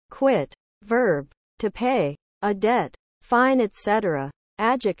quit, verb, to pay, a debt, fine, etc.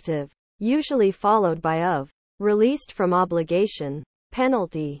 Adjective, usually followed by of, released from obligation,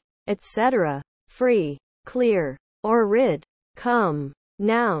 penalty, etc. Free, clear, or rid. Come,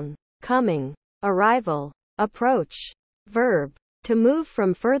 noun, coming, arrival, approach, verb, to move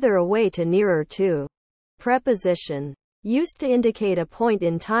from further away to nearer to. Preposition, used to indicate a point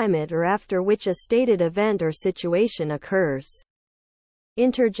in time at or after which a stated event or situation occurs.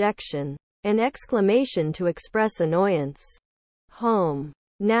 Interjection, an exclamation to express annoyance. Home,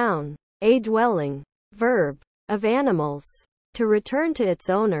 noun, a dwelling, verb, of animals, to return to its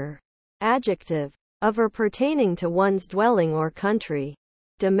owner. Adjective, of or pertaining to one's dwelling or country.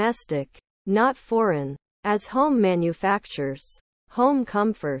 Domestic, not foreign, as home manufactures, home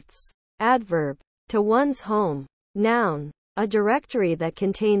comforts. Adverb, to one's home. Noun, a directory that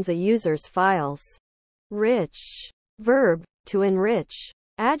contains a user's files. Rich, verb, to enrich.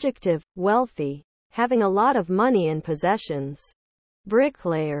 Adjective, wealthy, having a lot of money and possessions.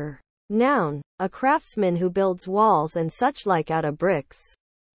 Bricklayer, noun, a craftsman who builds walls and such like out of bricks.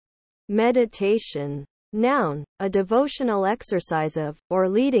 Meditation, noun, a devotional exercise of, or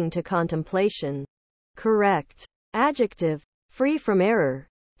leading to contemplation. Correct, adjective, free from error,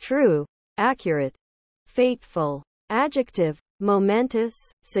 true, accurate. Fateful, adjective, momentous,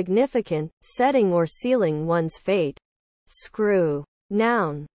 significant, setting or sealing one's fate. Screw,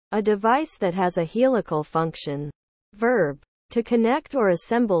 noun, a device that has a helical function. Verb, to connect or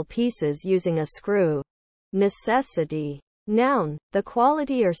assemble pieces using a screw. Necessity, noun, the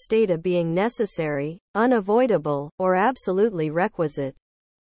quality or state of being necessary, unavoidable, or absolutely requisite.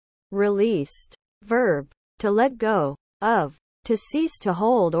 Released, verb, to let go, of, to cease to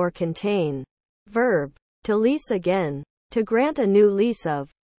hold or contain. Verb, to lease again, to grant a new lease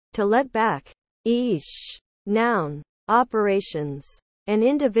of, to let back. Ish, noun, operations, an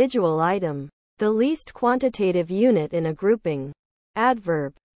individual item, the least quantitative unit in a grouping.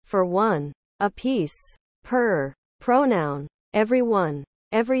 Adverb, for one, a piece. Per, pronoun, everyone,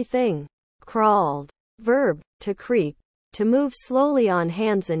 everything. Crawled, verb, to creep, to move slowly on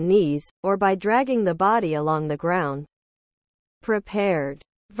hands and knees, or by dragging the body along the ground. Prepared,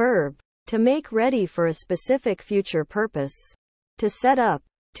 verb, to make ready for a specific future purpose. To set up,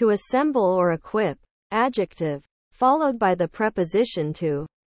 to assemble or equip. Adjective, followed by the preposition to.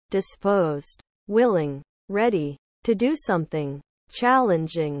 Disposed, willing, ready, to do something.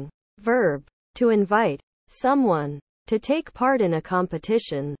 Challenging, verb, to invite someone to take part in a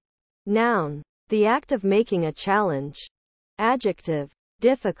competition. Noun, the act of making a challenge. Adjective,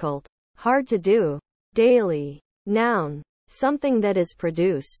 difficult, hard to do. Daily, noun, something that is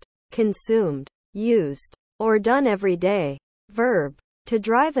produced, consumed, used, or done every day. Verb, to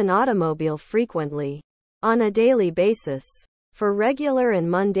drive an automobile frequently, on a daily basis, for regular and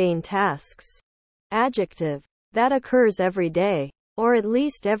mundane tasks. Adjective, that occurs every day, or at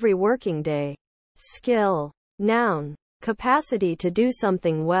least every working day. Skill, noun, capacity to do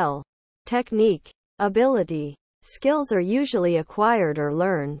something well. Technique, ability. Skills are usually acquired or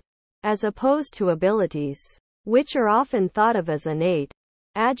learned, as opposed to abilities, which are often thought of as innate.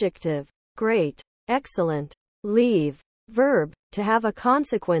 Adjective, great, excellent. Leave, verb, to have a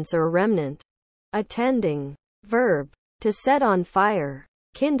consequence or remnant. Attending, verb, to set on fire.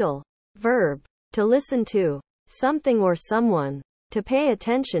 Kindle, verb, to listen to something or someone, to pay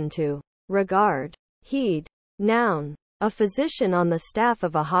attention to. Regard, heed, noun, a physician on the staff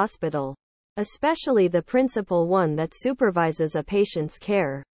of a hospital, especially the principal one that supervises a patient's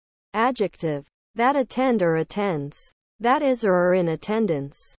care. Adjective, that attend or attends, that is or are in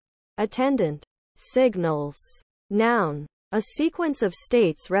attendance. Attendant, signals, noun, a sequence of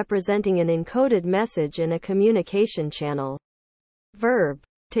states representing an encoded message in a communication channel. Verb,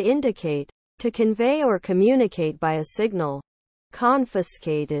 to indicate, to convey or communicate by a signal.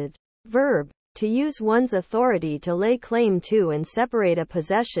 Confiscated, verb, to use one's authority to lay claim to and separate a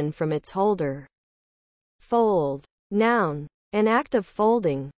possession from its holder. Fold, noun, an act of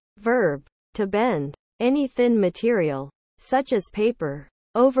folding. Verb, to bend any thin material, such as paper,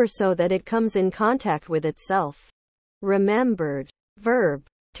 over so that it comes in contact with itself. Remembered, verb,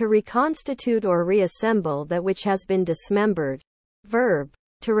 to reconstitute or reassemble that which has been dismembered. Verb,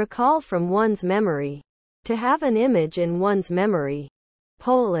 to recall from one's memory, to have an image in one's memory.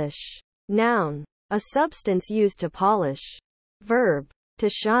 Polish, noun, a substance used to polish. Verb, to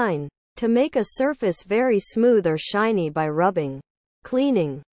shine, to make a surface very smooth or shiny by rubbing,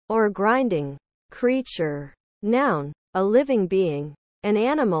 cleaning, or grinding. Creature, noun, a living being, an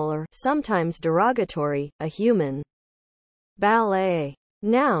animal or, sometimes derogatory, a human. Ballet,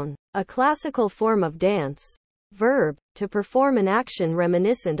 noun, a classical form of dance. verb, to perform an action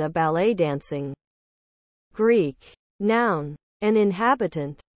reminiscent of ballet dancing. Greek. Noun, an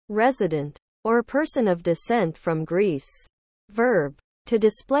inhabitant, resident, or person of descent from Greece. Verb, to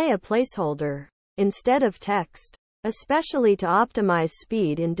display a placeholder instead of text, especially to optimize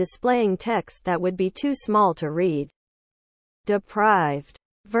speed in displaying text that would be too small to read. Deprived.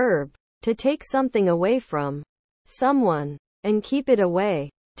 Verb, to take something away from someone and keep it away,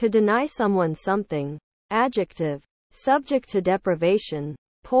 to deny someone something. Adjective, subject to deprivation,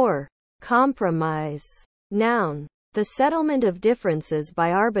 poor, compromise. Noun, the settlement of differences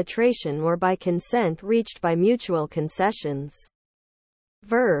by arbitration or by consent reached by mutual concessions.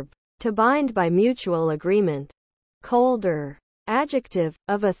 Verb, to bind by mutual agreement. Colder. Adjective,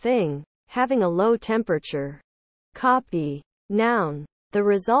 of a thing having a low temperature. Copy. Noun, the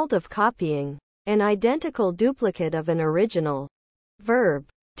result of copying, an identical duplicate of an original. Verb,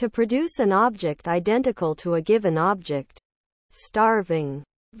 to produce an object identical to a given object. Starving.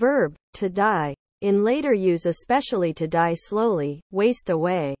 Verb, to die, in later use especially to die slowly, waste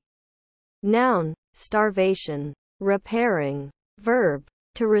away. Noun, starvation. Repairing. Verb,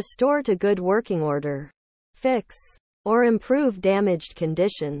 to restore to good working order. Fix, or improve damaged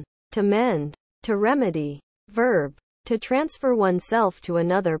condition. To mend. To remedy. Verb, to transfer oneself to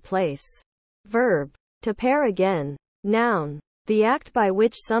another place. Verb, to pair again. Noun, the act by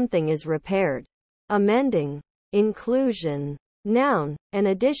which something is repaired. Amending. Inclusion. Noun, an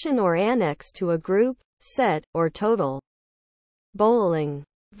addition or annex to a group, set, or total. Bowling.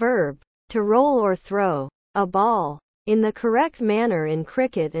 Verb, to roll or throw a ball in the correct manner in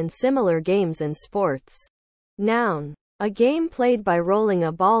cricket and similar games and sports. Noun, a game played by rolling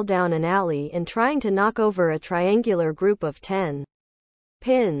a ball down an alley and trying to knock over a triangular group of 10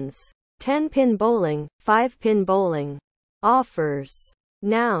 pins. 10-pin bowling, 5-pin bowling. Offers.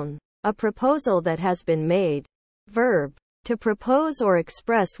 Noun, a proposal that has been made. Verb, to propose or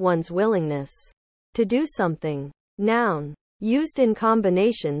express one's willingness to do something. Noun, used in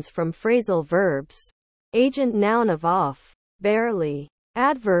combinations from phrasal verbs. Agent noun of off, barely.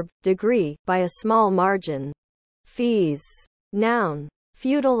 Adverb, degree, by a small margin. Fees. Noun,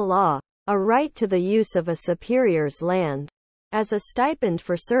 feudal law, a right to the use of a superior's land as a stipend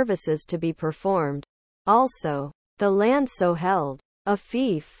for services to be performed. Also, the land so held. A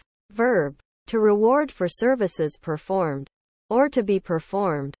fief. Verb, to reward for services performed or to be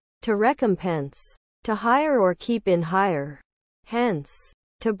performed. To recompense. To hire or keep in hire. Hence,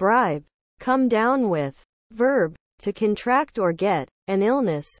 to bribe. Come down with. Verb, to contract or get an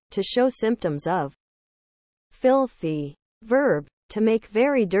illness, to show symptoms of. Filthy. Verb, to make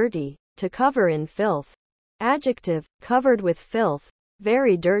very dirty, to cover in filth. Adjective, covered with filth,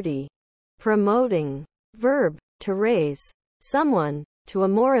 very dirty. Promoting. Verb, to raise someone to a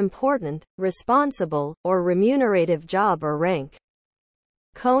more important, responsible, or remunerative job or rank.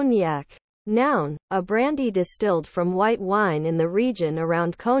 Cognac. Noun, a brandy distilled from white wine in the region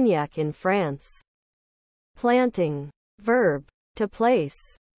around Cognac in France. Planting. Verb, to place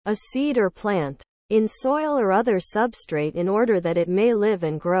a seed or plant in soil or other substrate in order that it may live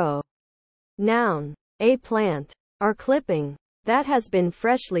and grow. Noun, a plant or clipping that has been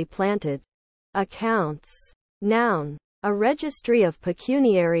freshly planted. Accounts. Noun, a registry of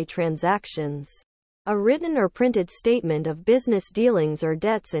pecuniary transactions. A written or printed statement of business dealings or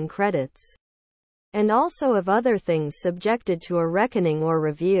debts and credits. And also of other things subjected to a reckoning or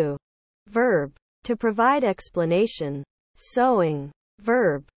review. Verb, to provide explanation. Sewing.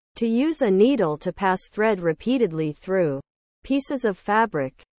 Verb, to use a needle to pass thread repeatedly through pieces of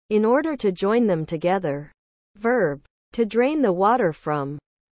fabric in order to join them together. Verb, to drain the water from.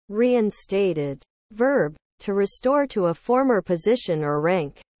 Reinstated. Verb, to restore to a former position or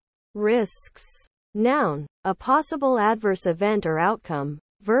rank. Risks. Noun, a possible adverse event or outcome.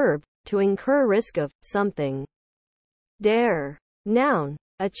 Verb, to incur risk of something. Dare. Noun,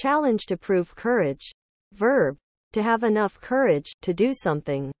 a challenge to prove courage. Verb, to have enough courage to do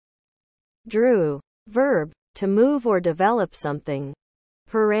something. Drew. Verb, to move or develop something.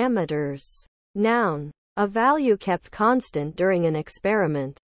 Parameters. Noun, a value kept constant during an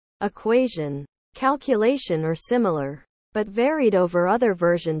experiment. Equation. Calculation or similar, but varied over other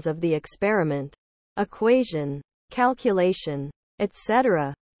versions of the experiment. Equation. Calculation,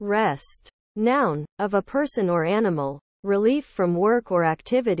 etc. Rest. Noun, of a person or animal. Relief from work or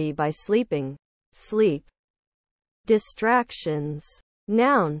activity by sleeping. Sleep. Distractions.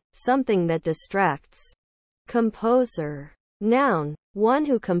 Noun, something that distracts. Composer. Noun, one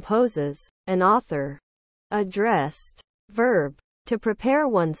who composes, an author. Addressed. Verb, to prepare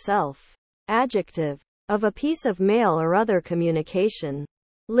oneself. Adjective, of a piece of mail or other communication.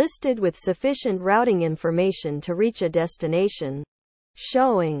 listed with sufficient routing information to reach a destination.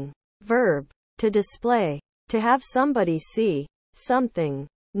 Showing. Verb. To display. To have somebody see something.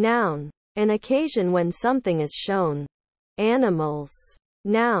 Noun. An occasion when something is shown. Animals.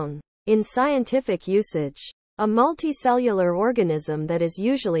 Noun. In scientific usage. A multicellular organism that is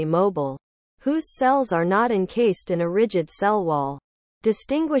usually mobile, whose cells are not encased in a rigid cell wall,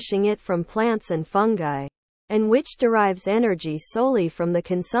 distinguishing it from plants and fungi, and which derives energy solely from the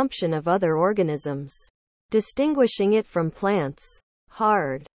consumption of other organisms, distinguishing it from plants.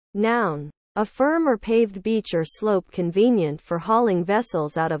 Hard. Noun. A firm or paved beach or slope convenient for hauling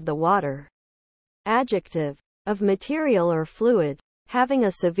vessels out of the water. Adjective. Of material or fluid, having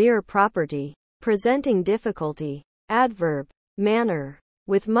a severe property, presenting difficulty. Adverb. Manner.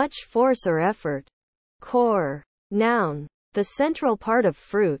 With much force or effort. Core. Noun. The central part of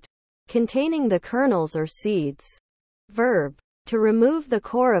fruit, containing the kernels or seeds. Verb. To remove the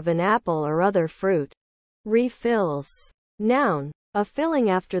core of an apple or other fruit. Refills. Noun. A filling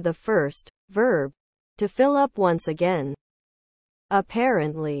after the first. Verb. To fill up once again.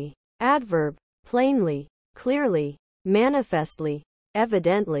 Apparently. Adverb. Plainly, clearly, manifestly,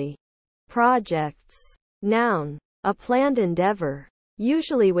 evidently. Projects. Noun. A planned endeavor,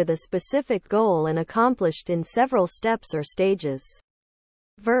 usually with a specific goal and accomplished in several steps or stages.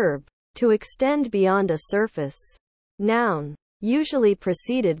 Verb. To extend beyond a surface. Noun. Usually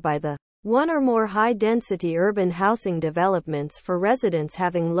preceded by the one or more high-density urban housing developments for residents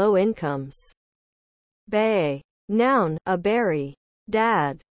having low incomes. Bay. Noun. A berry.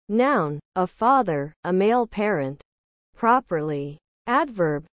 Dad. Noun. A father, a male parent. Properly.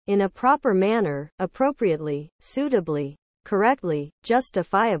 Adverb. In a proper manner, appropriately, suitably, correctly,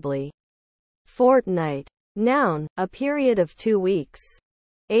 justifiably. Fortnight. Noun. A period of 2 weeks.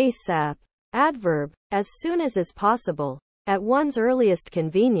 ASAP. Adverb. As soon as is possible. At one's earliest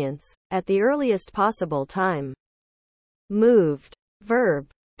convenience. At the earliest possible time. Moved. Verb.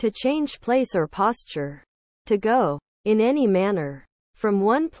 To change place or posture. To go. In any manner. From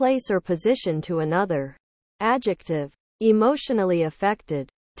one place or position to another. Adjective. Emotionally affected.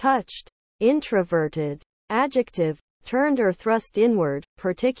 Touched. Introverted. Adjective. Turned or thrust inward,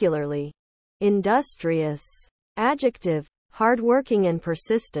 particularly. Industrious. Adjective. Hardworking and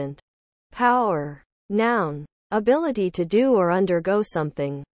persistent. Power. Noun. Ability to do or undergo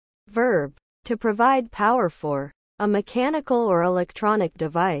something. Verb. To provide power for. A mechanical or electronic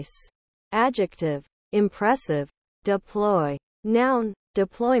device. Adjective. Impressive. Deploy. Noun.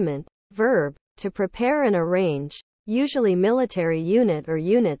 Deployment. Verb. To prepare and arrange, usually military unit or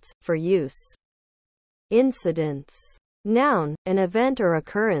units, for use. Incidents. Noun. An event or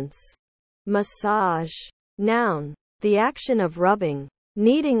occurrence. Massage. Noun. The action of rubbing,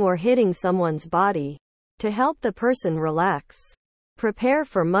 kneading or hitting someone's body, to help the person relax. Prepare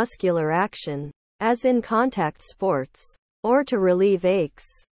for muscular action, as in contact sports, or to relieve aches.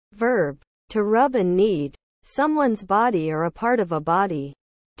 Verb. To rub and knead someone's body or a part of a body.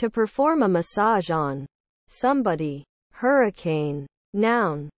 To perform a massage on somebody. Hurricane.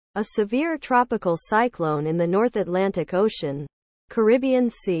 Noun. A severe tropical cyclone in the North Atlantic Ocean, Caribbean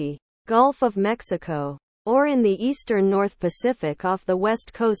Sea, Gulf of Mexico, or in the eastern North Pacific off the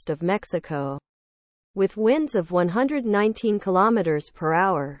west coast of Mexico. With winds of 119 kilometers per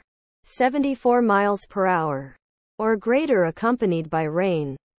hour, 74 miles per hour, or greater, accompanied by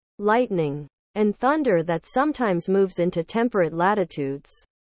rain, lightning, and thunder that sometimes moves into temperate latitudes.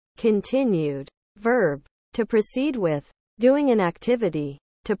 Continued. Verb. To proceed with. Doing an activity.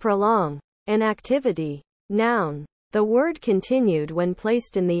 To prolong an activity. Noun. The word continued when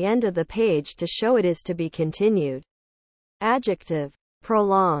placed in the end of the page to show it is to be continued. Adjective.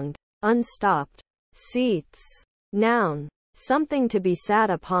 Prolonged. Unstopped. Seats. Noun. Something to be sat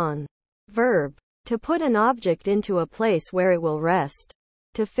upon. Verb. To put an object into a place where it will rest.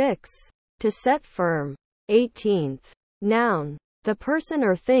 To fix. To set firm. 18th. Noun. The person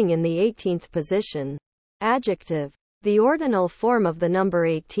or thing in the 18th position. Adjective. The ordinal form of the number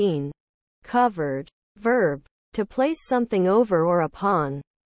 18. Covered. Verb. To place something over or upon.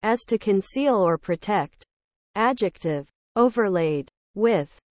 As to conceal or protect. Adjective. Overlaid. With.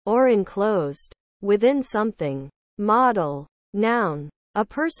 Or enclosed. Within something. Model. Noun. A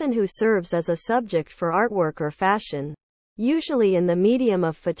person who serves as a subject for artwork or fashion. Usually in the medium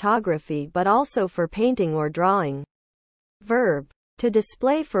of photography but also for painting or drawing. Verb. To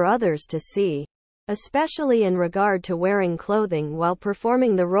display for others to see. Especially in regard to wearing clothing while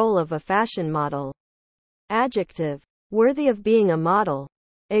performing the role of a fashion model. Adjective. Worthy of being a model.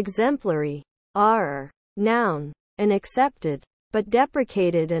 Exemplary. Noun. An accepted, but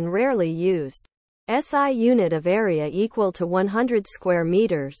deprecated and rarely used, SI unit of area equal to 100 square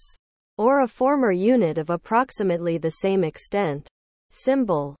meters, or a former unit of approximately the same extent.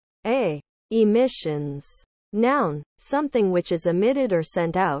 Symbol A. Emissions. Noun, something which is emitted or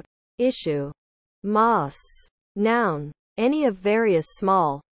sent out. Issue. Moss. Noun, any of various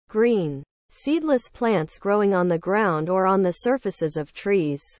small, green, seedless plants growing on the ground or on the surfaces of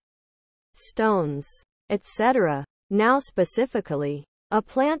trees, stones, etc. Now specifically, a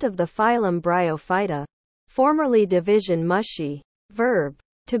plant of the phylum Bryophyta, formerly division mushy. Verb,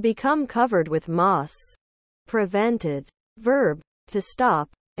 to become covered with moss. Prevented. Verb, to stop.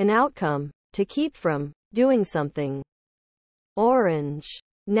 An outcome, to keep from doing something. Orange.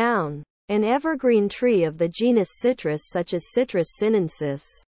 Noun, an evergreen tree of the genus Citrus such as Citrus sinensis.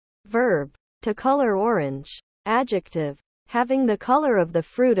 Verb, to color orange. Adjective, having the color of the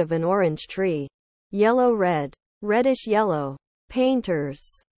fruit of an orange tree. Yellow-red. Reddish yellow. Painters.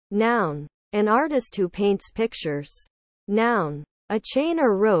 Noun, an artist who paints pictures. Noun, a chain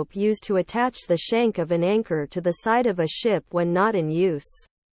or rope used to attach the shank of an anchor to the side of a ship when not in use.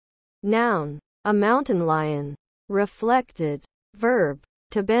 Noun, a mountain lion. Reflected. Verb,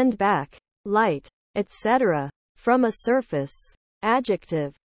 to bend back, light, etc., from a surface.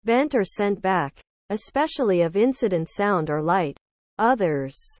 Adjective, bent or sent back, especially of incident sound or light.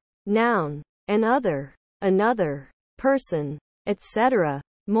 Others. Noun, an other, another, person, etc.,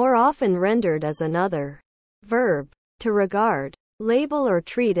 more often rendered as another. Verb, to regard, label or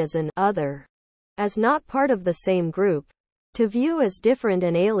treat as an other, as not part of the same group. To view as different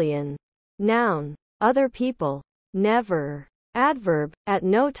and alien. Noun, other people. Never. Adverb, at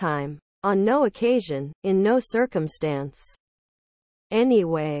no time, on no occasion, in no circumstance.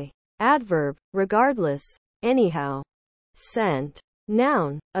 Anyway. Adverb, regardless, anyhow. Cent.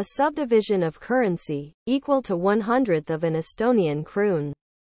 Noun, a subdivision of currency, equal to 1/100th of an Estonian kroon.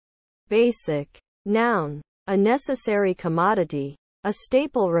 Basic. Noun, a necessary commodity, a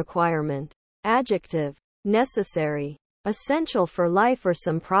staple requirement. Adjective, necessary, essential for life or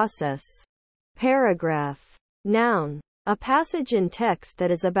some process. Paragraph. Noun, a passage in text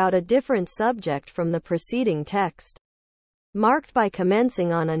that is about a different subject from the preceding text, marked by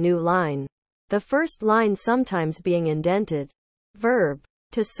commencing on a new line, the first line sometimes being indented. Verb,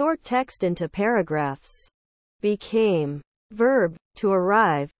 to sort text into paragraphs. Became. Verb, to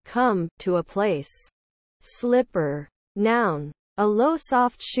arrive, come, to a place. Slipper. Noun, a low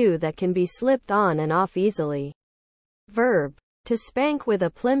soft shoe that can be slipped on and off easily. Verb, to spank with a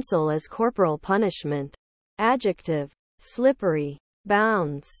plimsoll as corporal punishment. Adjective, slippery.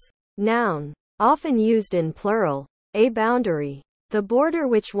 Bounds. Noun, often used in plural. A boundary, the border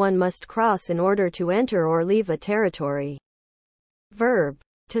which one must cross in order to enter or leave a territory. Verb,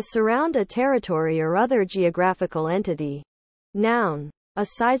 to surround a territory or other geographical entity. Noun, a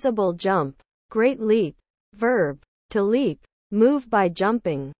sizable jump, great leap. Verb, to leap, move by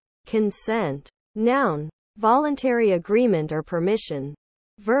jumping. Consent. Noun, voluntary agreement or permission.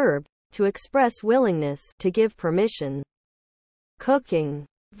 Verb, to express willingness, to give permission. Cooking.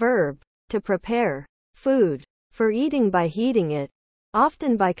 Verb, to prepare food, for eating by heating it,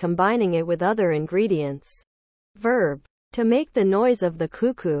 often by combining it with other ingredients. Verb, to make the noise of the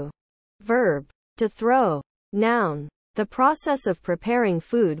cuckoo. Verb, to throw. Noun, the process of preparing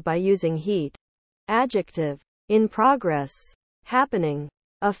food by using heat. Adjective, in progress, happening,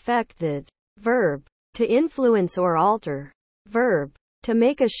 affected. Verb, to influence or alter. Verb, to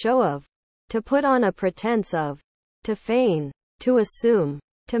make a show of, to put on a pretense of, to feign, to assume,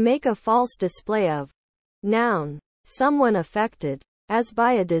 to make a false display of. Noun, someone affected, as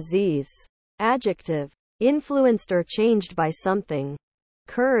by a disease. Adjective, influenced or changed by something.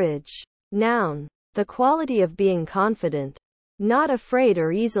 Courage. Noun, the quality of being confident, not afraid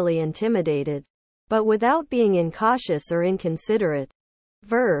or easily intimidated, but without being incautious or inconsiderate.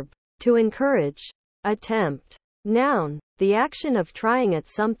 Verb, to encourage, attempt. Noun, the action of trying at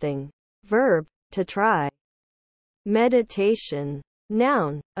something. Verb, to try. Meditation.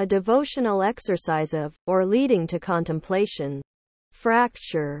 Noun, a devotional exercise of, or leading to contemplation.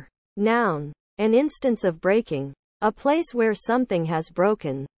 Fracture. Noun, an instance of breaking, a place where something has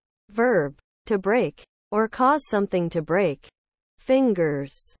broken. Verb, to break, or cause something to break.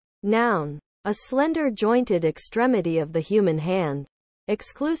 Fingers. Noun, a slender jointed extremity of the human hand,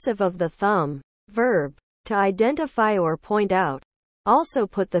 exclusive of the thumb. Verb, to identify or point out. Also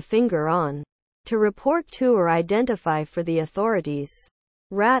put the finger on. To report to or identify for the authorities.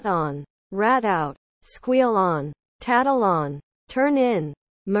 Rat on, rat out, squeal on, tattle on, turn in.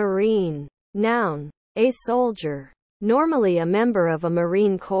 Marine. Noun, a soldier, normally a member of a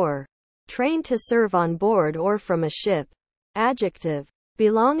marine corps, trained to serve on board or from a ship. Adjective,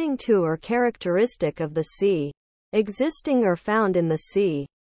 belonging to or characteristic of the sea, existing or found in the sea,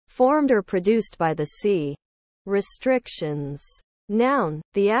 formed or produced by the sea. Restrictions. Noun,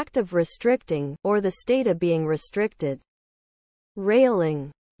 the act of restricting, or the state of being restricted.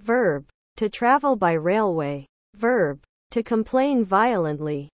 Railing. Verb, to travel by railway. Verb, to complain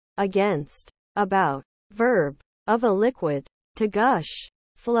violently, against, about. Verb, of a liquid, to gush,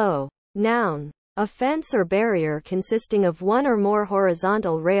 flow. Noun, a fence or barrier consisting of one or more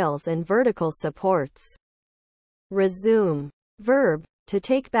horizontal rails and vertical supports. Resume. Verb, to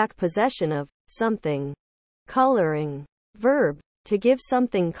take back possession of something. Coloring. Verb, to give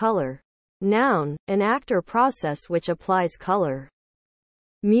something color. Noun, an act or process which applies color.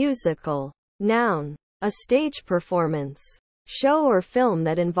 Musical. Noun, a stage performance, show or film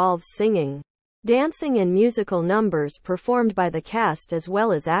that involves singing, dancing and musical numbers performed by the cast as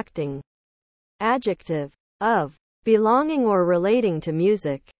well as acting. Adjective. Of, belonging or relating to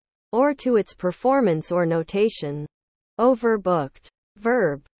music, or to its performance or notation. Overbooked.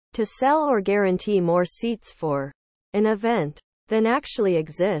 Verb, to sell or guarantee more seats for an event than actually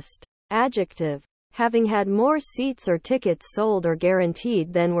exist. Adjective, having had more seats or tickets sold or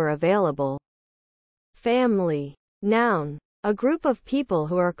guaranteed than were available. Family. Noun, a group of people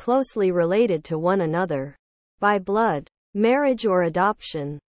who are closely related to one another by blood, marriage or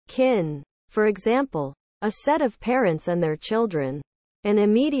adoption. Kin. For example, a set of parents and their children. An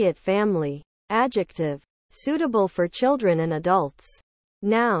immediate family. Adjective, suitable for children and adults.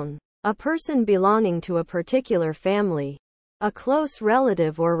 Noun, a person belonging to a particular family, a close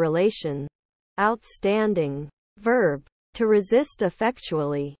relative or relation. Outstanding. Verb, to resist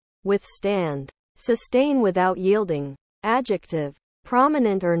effectually, withstand, sustain without yielding. Adjective,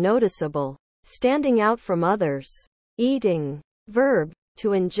 prominent or noticeable, standing out from others. Eating. Verb, to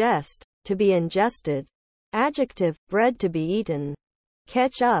ingest, to be ingested. Adjective, bread to be eaten.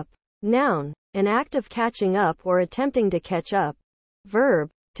 Catch up. Noun, an act of catching up or attempting to catch up. Verb,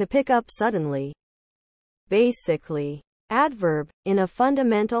 to pick up suddenly. Basically. Adverb, in a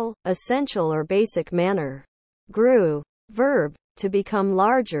fundamental, essential or basic manner. Grew. Verb, to become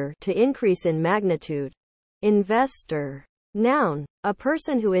larger, to increase in magnitude. Investor. Noun, a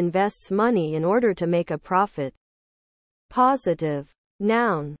person who invests money in order to make a profit. Positive.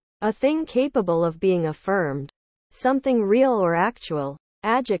 Noun, a thing capable of being affirmed. Something real or actual.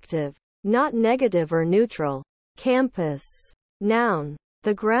 Adjective, not negative or neutral. Campus. Noun,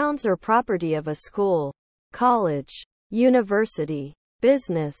 the grounds or property of a school, college, university,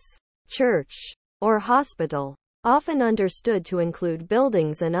 business, church, or hospital, often understood to include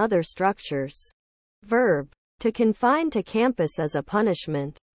buildings and other structures. Verb, to confine to campus as a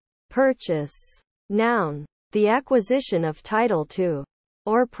punishment. Purchase. Noun, the acquisition of title to,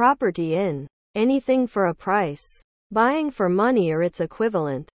 or property in, anything for a price. Buying for money or its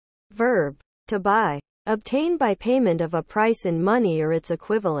equivalent. Verb, to buy. Obtain by payment of a price in money or its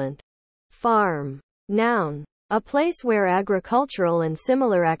equivalent. Farm. Noun, a place where agricultural and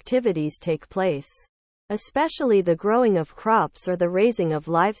similar activities take place, especially the growing of crops or the raising of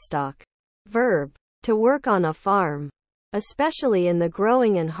livestock. Verb, to work on a farm, especially in the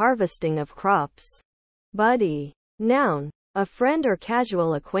growing and harvesting of crops. Buddy. Noun, a friend or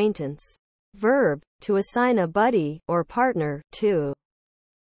casual acquaintance. Verb, to assign a buddy, or partner, to.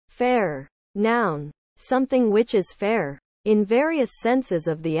 Fair. Noun, something which is fair, in various senses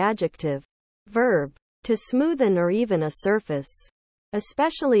of the adjective. Verb, to smoothen or even a surface,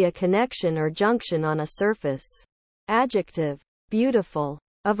 especially a connection or junction on a surface. Adjective, beautiful,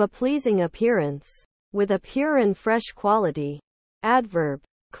 of a pleasing appearance, with a pure and fresh quality. Adverb,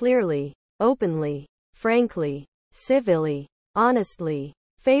 clearly, openly, frankly, civilly, honestly,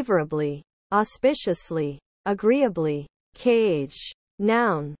 favorably, auspiciously, agreeably. Cage.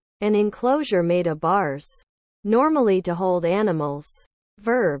 Noun, an enclosure made of bars, normally to hold animals.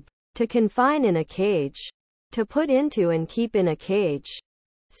 Verb, to confine in a cage, to put into and keep in a cage.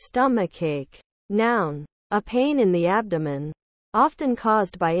 Stomachache. Noun, a pain in the abdomen, often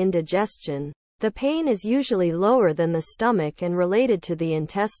caused by indigestion. The pain is usually lower than the stomach and related to the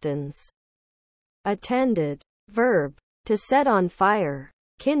intestines. Attended. Verb, to set on fire.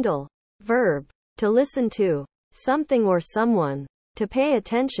 Kindle. Verb, to listen to something or someone, to pay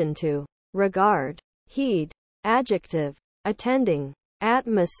attention to, regard, heed. Adjective, attending.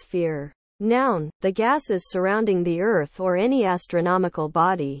 Atmosphere. Noun, the gases surrounding the Earth or any astronomical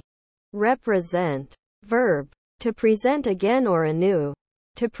body. Represent. Verb, to present again or anew.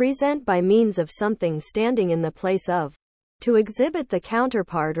 To present by means of something standing in the place of. To exhibit the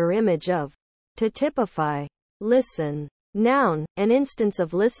counterpart or image of. To typify. Listen. Noun, an instance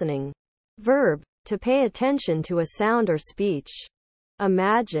of listening. Verb, to pay attention to a sound or speech.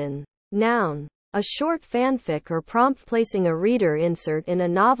 Imagine. Noun. A short fanfic or prompt placing a reader insert in a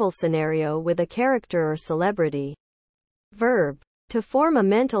novel scenario with a character or celebrity. Verb. To form a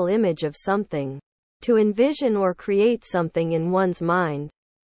mental image of something. To envision or create something in one's mind.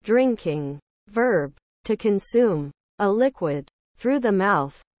 Drinking. Verb. To consume. A liquid. Through the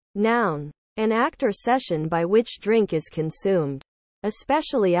mouth. Noun. An act or session by which drink is consumed.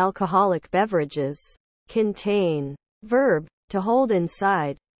 Especially alcoholic beverages. Contain. Verb. To hold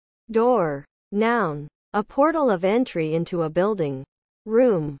inside. Door. Noun. A portal of entry into a building,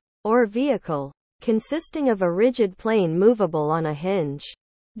 room, or vehicle, consisting of a rigid plane movable on a hinge.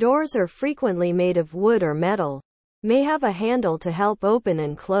 Doors are frequently made of wood or metal. May have a handle to help open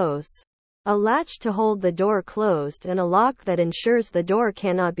and close. A latch to hold the door closed and a lock that ensures the door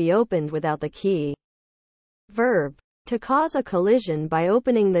cannot be opened without the key. Verb. To cause a collision by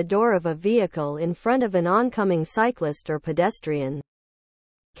opening the door of a vehicle in front of an oncoming cyclist or pedestrian.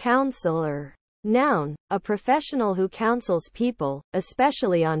 Counselor. Noun. A professional who counsels people,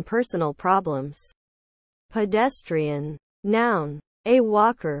 especially on personal problems. Pedestrian. Noun. A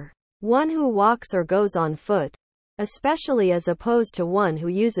walker. One who walks or goes on foot, especially as opposed to one who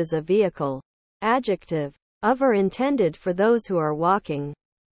uses a vehicle. Adjective. Of or intended for those who are walking.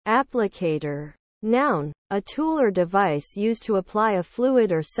 Applicator. Noun. A tool or device used to apply a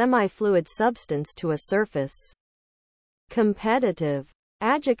fluid or semi-fluid substance to a surface. Competitive.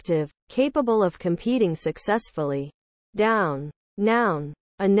 Adjective. Capable of competing successfully. Down. Noun.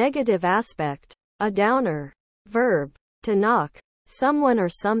 A negative aspect. A downer. Verb. To knock someone or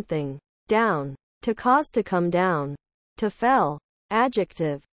something down. To cause to come down. To fell.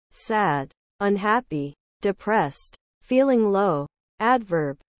 Adjective. Sad. Unhappy. Depressed. Feeling low.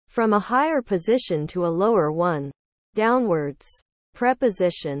 Adverb. From a higher position to a lower one. Downwards.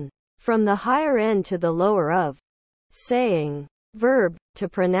 Preposition. From the higher end to the lower of. Saying. Verb. To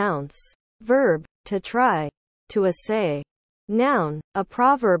pronounce. Verb. To try. To essay. Noun. A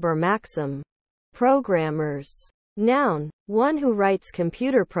proverb or maxim. Programmers. Noun. One who writes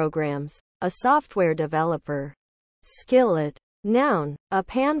computer programs. A software developer. Skillet. Noun. A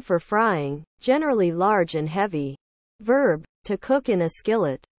pan for frying, generally large and heavy. Verb. To cook in a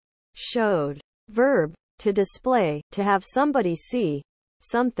skillet. Showed. Verb. To display, to have somebody see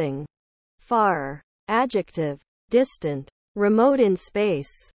something. Far. Adjective. Distant. Remote in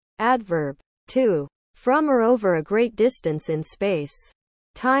space. Adverb. To. From or over a great distance in space.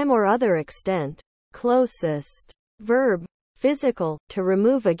 Time or other extent. Closest. Verb. Physical. To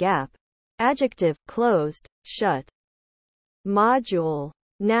remove a gap. Adjective. Closed, shut. Module.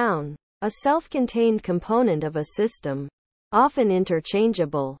 Noun. A self-contained component of a system. Often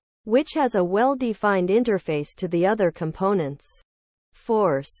interchangeable. Which has a well-defined interface to the other components.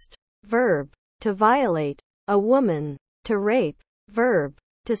 Forced. Verb. To violate. A woman. To rape. Verb.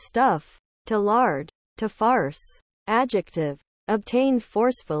 To stuff. To lard. To farce. Adjective. Obtained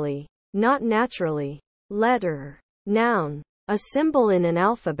forcefully. Not naturally. Letter. Noun. A symbol in an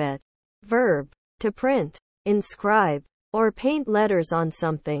alphabet. Verb. To print, inscribe, or paint letters on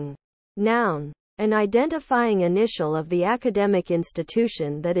something. Noun. An identifying initial of the academic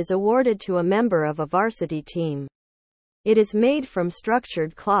institution that is awarded to a member of a varsity team. It is made from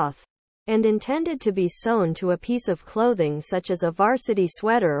structured cloth and intended to be sewn to a piece of clothing such as a varsity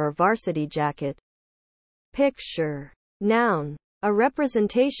sweater or varsity jacket. Picture. Noun. A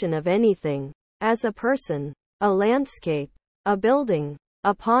representation of anything, as a person, a landscape, a building,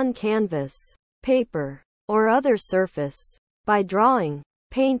 upon canvas, paper, or other surface, by drawing,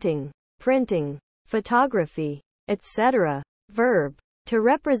 painting, printing, photography, etc. Verb. To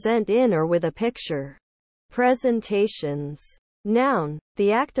represent in or with a picture. Presentations. Noun.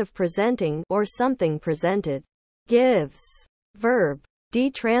 The act of presenting, or something presented. Gives. Verb.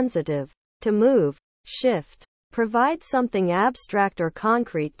 Detransitive. To move, shift. Provide something abstract or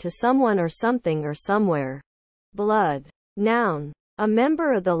concrete to someone or something or somewhere. Blood. Noun. A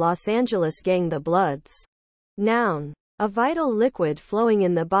member of the Los Angeles gang the Bloods. Noun. A vital liquid flowing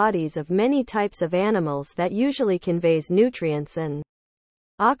in the bodies of many types of animals that usually conveys nutrients and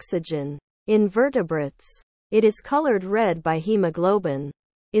oxygen. In vertebrates, it is colored red by hemoglobin,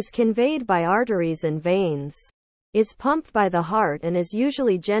 is conveyed by arteries and veins, is pumped by the heart and is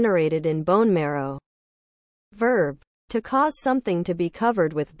usually generated in bone marrow. Verb. To cause something to be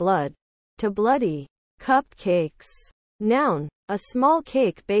covered with blood. To bloody. Cupcakes. Noun. A small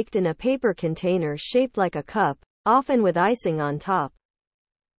cake baked in a paper container shaped like a cup, often with icing on top.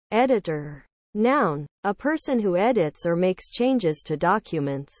 Editor. Noun. A person who edits or makes changes to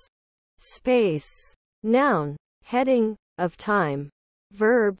documents. Space. Noun. Heading, of time.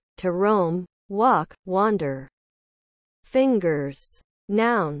 Verb. To roam, walk, wander. Fingers.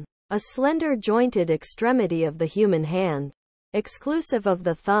 Noun. A slender jointed extremity of the human hand. Exclusive of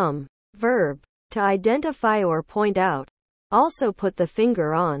the thumb. Verb. To identify or point out. Also put the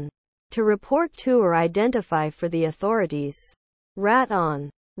finger on. To report to or identify for the authorities. Rat on.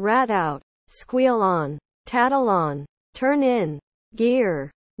 Rat out. Squeal on. Tattle on. Turn in. Gear.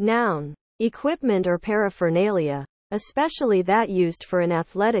 Noun. Equipment or paraphernalia, especially that used for an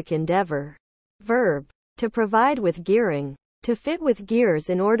athletic endeavor. Verb. To provide with gearing. To fit with gears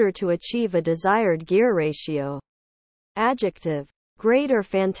in order to achieve a desired gear ratio. Adjective. Great or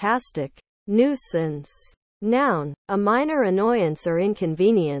fantastic. Nuisance. Noun. A minor annoyance or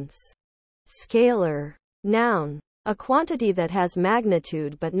inconvenience. Scalar. Noun. A quantity that has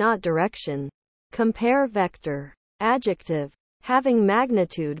magnitude but not direction. Compare vector. Adjective. Having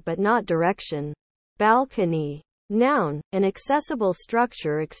magnitude but not direction. Balcony. Noun. An accessible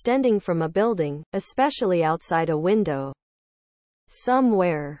structure extending from a building, especially outside a window.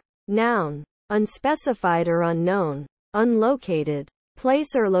 Somewhere. Noun. Unspecified or unknown. Unlocated.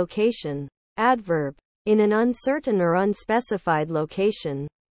 Place or location. Adverb. In an uncertain or unspecified location.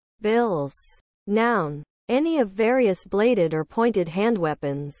 Bills. Noun. Any of various bladed or pointed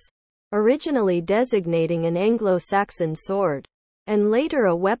handweapons. Originally designating an Anglo-Saxon sword, and later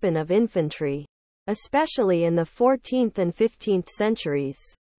a weapon of infantry, especially in the 14th and 15th centuries,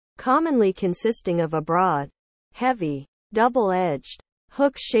 commonly consisting of a broad, heavy, double-edged,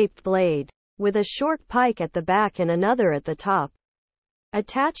 hook-shaped blade, with a short pike at the back and another at the top,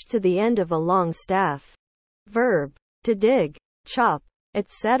 attached to the end of a long staff. Verb. To dig, chop,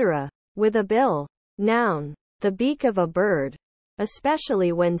 etc. With a bill. Noun. The beak of a bird,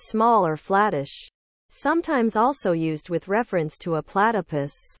 especially when small or flattish. Sometimes also used with reference to a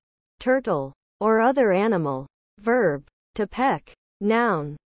platypus, turtle, or other animal. Verb. To peck.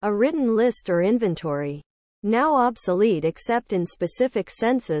 Noun. A written list or inventory. Now obsolete except in specific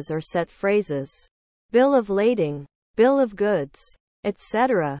senses or set phrases. Bill of lading. Bill of goods,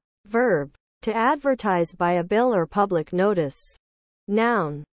 etc. Verb. To advertise by a bill or public notice.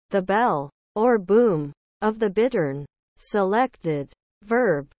 Noun. The bell, or boom, of the bittern. Selected.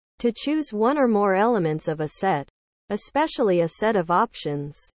 Verb. To choose one or more elements of a set, especially a set of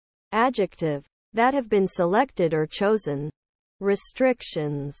options. Adjective. That have been selected or chosen.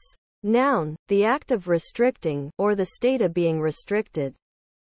 Restrictions. Noun. The act of restricting, or the state of being restricted.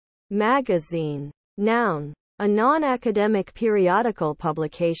 Magazine. Noun. A non-academic periodical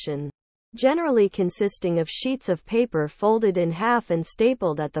publication, generally consisting of sheets of paper folded in half and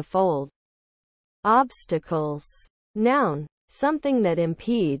stapled at the fold. Obstacles. Noun. Something that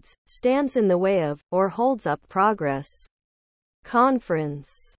impedes, stands in the way of, or holds up progress.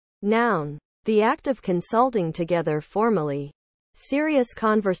 Conference. Noun. The act of consulting together formally. Serious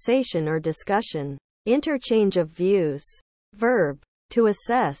conversation or discussion. Interchange of views. Verb. To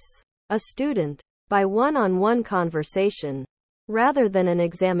assess. A student. By one-on-one conversation. Rather than an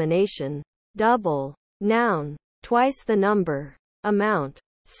examination. Double. Noun. Twice the number. Amount.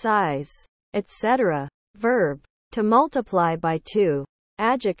 Size. Etc. Verb. To multiply by 2.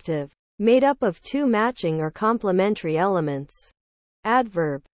 Adjective. Made up of 2 matching or complementary elements.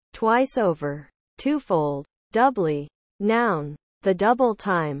 Adverb. Twice over. Twofold. Doubly. Noun. The double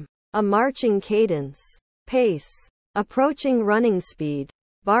time. A marching cadence. Pace. Approaching running speed.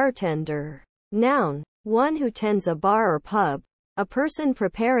 Bartender. Noun. One who tends a bar or pub. A person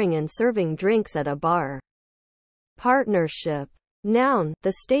preparing and serving drinks at a bar. Partnership. Noun.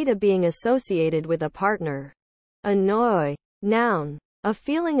 The state of being associated with a partner. Annoy. Noun. A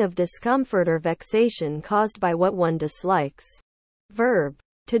feeling of discomfort or vexation caused by what one dislikes. Verb.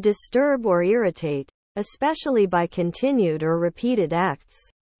 To disturb or irritate, especially by continued or repeated acts.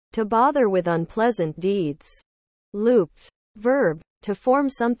 To bother with unpleasant deeds. Looped. Verb. To form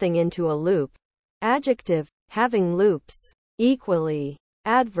something into a loop. Adjective. Having loops. Equally.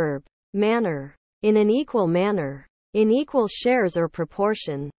 Adverb. Manner. In an equal manner. In equal shares or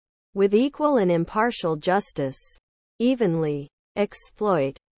proportion. With equal and impartial justice. Evenly.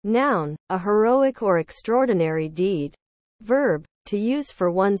 Exploit. Noun. A heroic or extraordinary deed. Verb. To use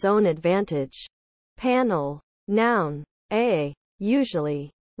for one's own advantage. Panel. Noun. A.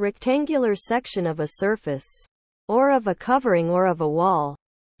 Usually. Rectangular section of a surface. Or of a covering or of a wall.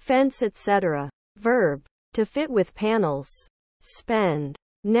 Fence, etc. Verb. To fit with panels. Spend.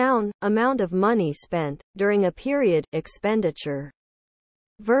 Noun. Amount of money spent, during a period, expenditure.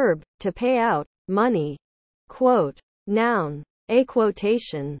 Verb. To pay out, money. Quote. Noun. A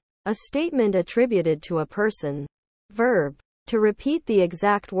quotation. A statement attributed to a person. Verb. To repeat the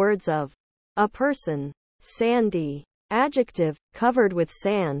exact words of a person. Sandy. Adjective. Covered with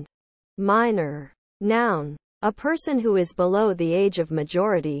sand. Minor. Noun. A person who is below the age of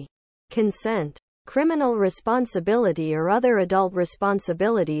majority. Consent. Criminal responsibility or other adult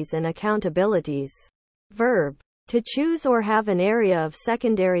responsibilities and accountabilities. Verb. To choose or have an area of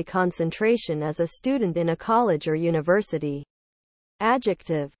secondary concentration as a student in a college or university.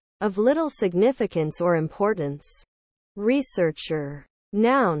 Adjective. Of little significance or importance. Researcher.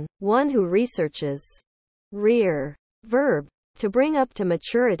 Noun. One who researches. Rear. Verb. To bring up to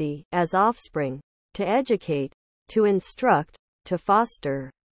maturity, as offspring. To educate. To instruct. To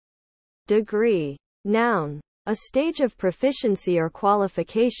foster. Degree. Noun. A stage of proficiency or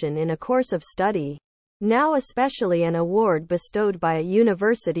qualification in a course of study. Now especially an award bestowed by a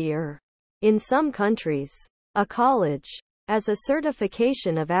university or, in some countries, a college, as a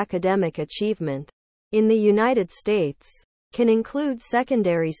certification of academic achievement. In the United States, can include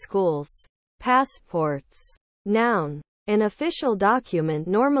secondary schools. Passports. Noun. An official document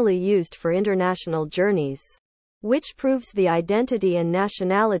normally used for international journeys, which proves the identity and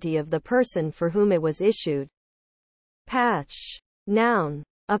nationality of the person for whom it was issued. Patch. Noun.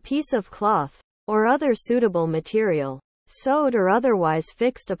 A piece of cloth, or other suitable material, sewed or otherwise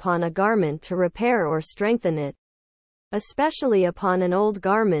fixed upon a garment to repair or strengthen it, especially upon an old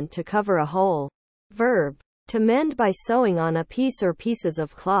garment to cover a hole. Verb. To mend by sewing on a piece or pieces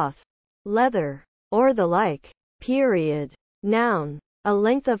of cloth, leather, or the like. Period. Noun. A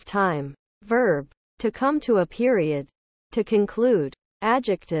length of time. Verb. To come to a period. To conclude.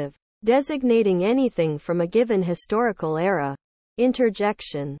 Adjective. Designating anything from a given historical era.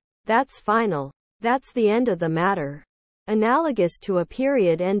 Interjection. That's final. That's the end of the matter. Analogous to a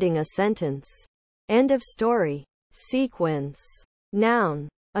period ending a sentence. End of story. Sequence. Noun.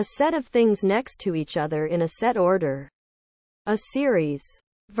 A set of things next to each other in a set order. A series.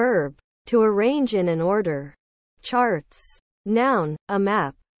 Verb. To arrange in an order. Charts. Noun. A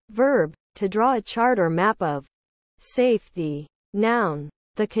map. Verb. To draw a chart or map of. Safety. Noun.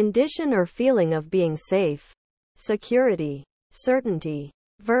 The condition or feeling of being safe. Security. Certainty.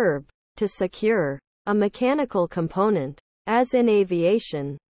 Verb. To secure. A mechanical component. As in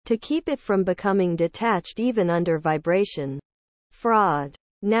aviation. To keep it from becoming detached even under vibration. Fraud.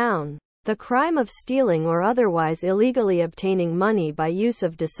 Noun. The crime of stealing or otherwise illegally obtaining money by use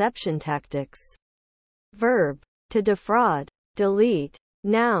of deception tactics. Verb. To defraud. Delete.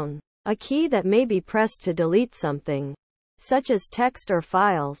 Noun. A key that may be pressed to delete something, such as text or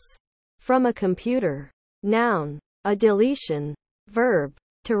files, from a computer. Noun. A deletion. Verb.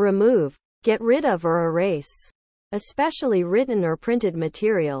 To remove, get rid of or erase, especially written or printed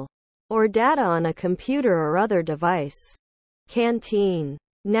material, or data on a computer or other device. Canteen.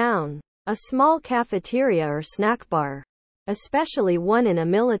 Noun. A small cafeteria or snack bar, especially one in a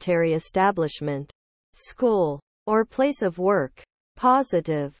military establishment, school, or place of work.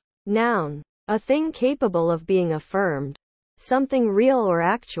 Positive. Noun. A thing capable of being affirmed. Something real or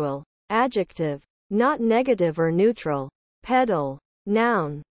actual. Adjective. Not negative or neutral. Pedal.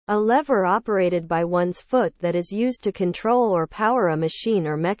 Noun. A lever operated by one's foot that is used to control or power a machine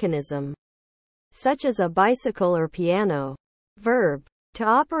or mechanism, such as a bicycle or piano. Verb. To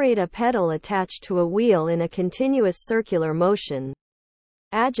operate a pedal attached to a wheel in a continuous circular motion.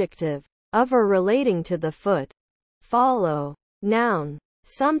 Adjective. Of or relating to the foot. Follow. Noun.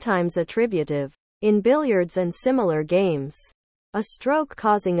 Sometimes attributive. In billiards and similar games. A stroke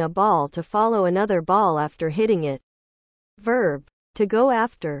causing a ball to follow another ball after hitting it. Verb. To go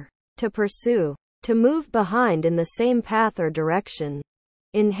after. To pursue. To move behind in the same path or direction.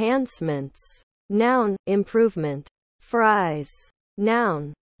 Enhancements. Noun. Improvement. Fries.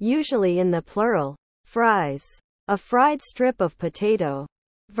 Noun. Usually in the plural. Fries. A fried strip of potato.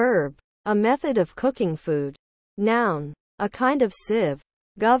 Verb. A method of cooking food. Noun. A kind of sieve.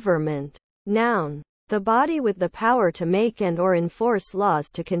 Government. Noun. The body with the power to make and or enforce laws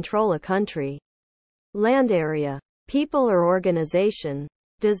to control a country. Land area. People or organization.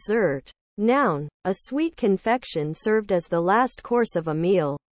 Dessert. Noun. A sweet confection served as the last course of a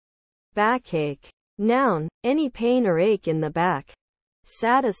meal. Backache. Noun. Any pain or ache in the back.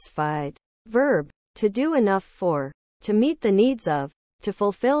 Satisfied. Verb. To do enough for. To meet the needs of. To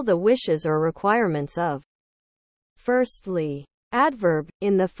fulfill the wishes or requirements of. Firstly. Adverb.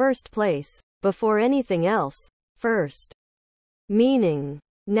 In the first place. Before anything else. First. Meaning.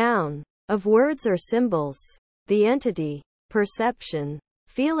 Noun. Of words or symbols. The entity. Perception.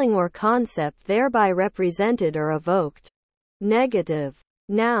 Feeling or concept thereby represented or evoked. Negative.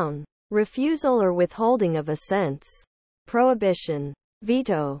 Noun. Refusal or withholding of a sense. Prohibition.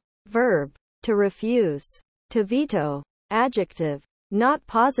 Veto. Verb. To refuse. To veto. Adjective. Not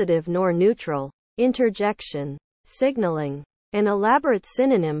positive nor neutral. Interjection. Signaling. An elaborate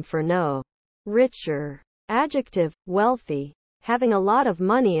synonym for no. Richer. Adjective, wealthy, having a lot of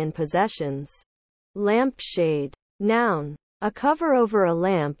money and possessions. Lampshade. Noun, a cover over a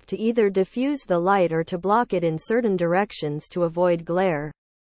lamp to either diffuse the light or to block it in certain directions to avoid glare.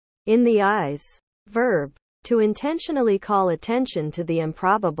 In the eyes. Verb, to intentionally call attention to the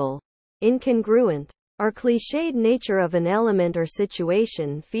improbable, incongruent, or cliched nature of an element or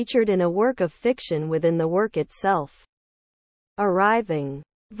situation featured in a work of fiction within the work itself. Arriving.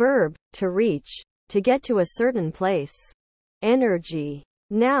 Verb, to reach, to get to a certain place. Energy.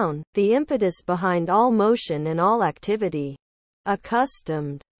 Noun, the impetus behind all motion and all activity.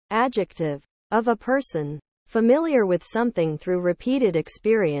 Accustomed. Adjective, of a person, familiar with something through repeated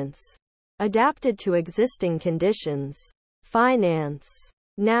experience. Adapted to existing conditions. Finance.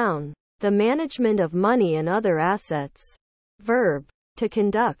 Noun, the management of money and other assets. Verb, to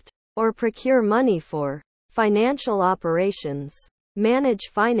conduct, or procure money for, financial operations. Manage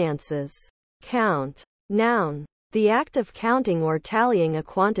finances. Count. Noun, the act of counting or tallying a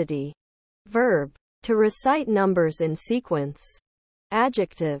quantity. Verb, to recite numbers in sequence.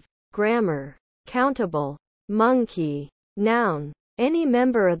 Adjective, grammar. Countable. Monkey. Noun, any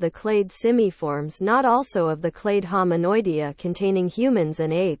member of the clade simiforms not also of the clade Hominoidea containing humans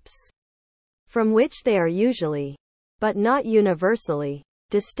and apes, from which they are usually, but not universally,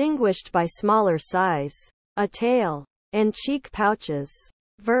 distinguished by smaller size, a tail, and cheek pouches.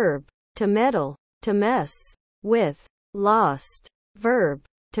 Verb, to meddle, to mess with. Lost. Verb,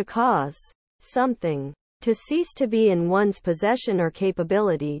 to cause something to cease to be in one's possession or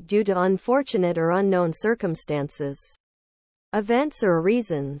capability due to unfortunate or unknown circumstances, events or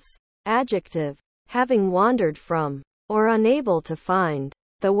reasons. Adjective, having wandered from, or unable to find,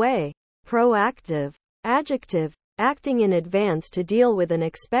 the way. Proactive. Adjective, acting in advance to deal with an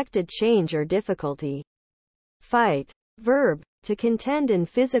expected change or difficulty. Fight. Verb, to contend in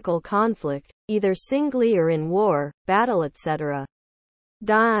physical conflict, either singly or in war, battle, etc.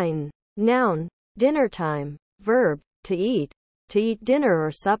 Dine. Noun, dinner time. Verb, to eat dinner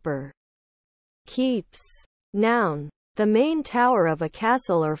or supper. Keeps. Noun, the main tower of a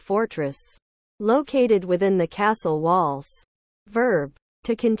castle or fortress, located within the castle walls. Verb,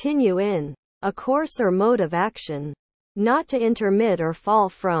 to continue in a course or mode of action, not to intermit or fall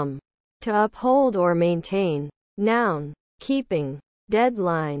from, to uphold or maintain. Noun, keeping.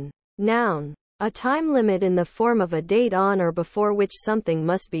 Deadline. Noun, a time limit in the form of a date on or before which something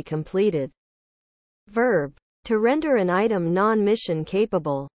must be completed. Verb, to render an item non-mission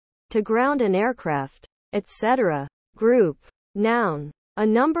capable, to ground an aircraft, etc. Group. Noun, a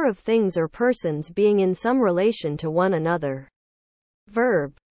number of things or persons being in some relation to one another.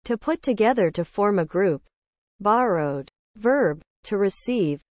 Verb, to put together to form a group. Borrowed. Verb, to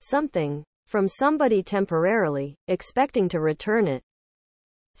receive something from somebody temporarily, expecting to return it.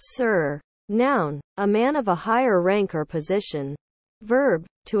 Sir. Noun, a man of a higher rank or position. Verb,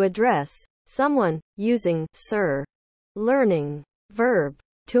 to address someone, using sir. Learning. Verb,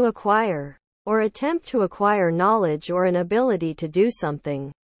 to acquire, or attempt to acquire knowledge or an ability to do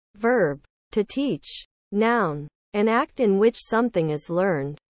something. Verb, to teach. Noun, an act in which something is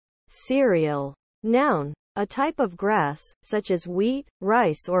learned. Cereal. Noun, a type of grass, such as wheat,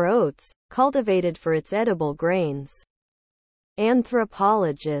 rice or oats, cultivated for its edible grains.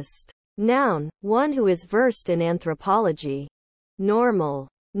 Anthropologist. Noun, one who is versed in anthropology. Normal.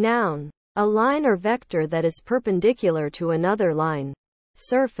 Noun, a line or vector that is perpendicular to another line.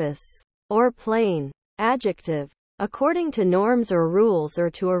 Surface. Or plane. Adjective, according to norms or rules or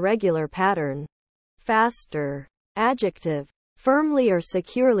to a regular pattern. Faster. Adjective, firmly or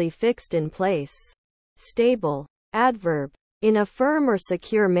securely fixed in place. Stable. Adverb, in a firm or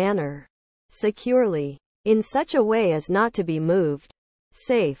secure manner. Securely, in such a way as not to be moved.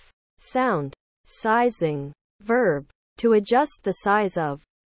 Safe. Sound. Sizing. Verb, to adjust the size of,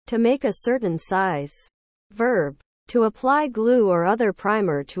 to make a certain size. Verb, to apply glue or other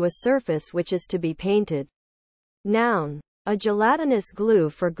primer to a surface which is to be painted. Noun, a gelatinous glue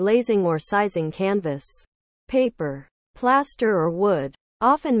for glazing or sizing canvas. Paper. Plaster or wood,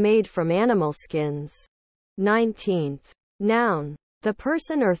 often made from animal skins. 19th. Noun, the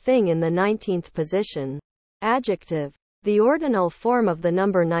person or thing in the 19th position. Adjective, the ordinal form of the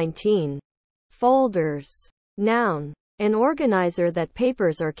number 19. Folders. Noun, an organizer that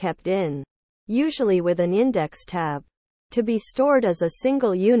papers are kept in, usually with an index tab, to be stored as a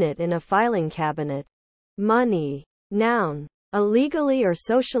single unit in a filing cabinet. Money. Noun, a legally or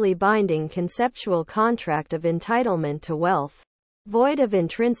socially binding conceptual contract of entitlement to wealth, void of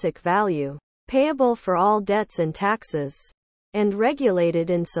intrinsic value, payable for all debts and taxes, and regulated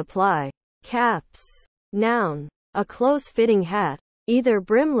in supply. Caps. Noun, a close-fitting hat, either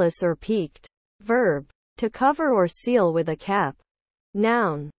brimless or peaked. Verb, to cover or seal with a cap.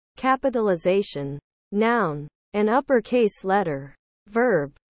 Noun. Capitalization. Noun. An uppercase letter.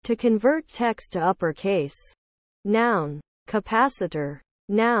 Verb. To convert text to uppercase. Noun. Capacitor.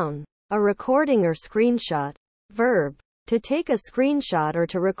 Noun. A recording or screenshot. Verb. To take a screenshot or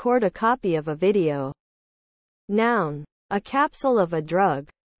to record a copy of a video. Noun. A capsule of a drug.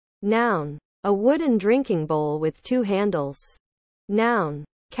 Noun. A wooden drinking bowl with two handles. Noun.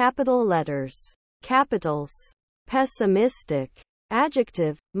 Capital letters. Capitals. Pessimistic.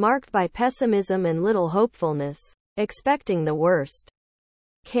 Adjective, marked by pessimism and little hopefulness, expecting the worst.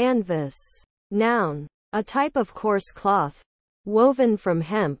 Canvas. Noun. A type of coarse cloth. Woven from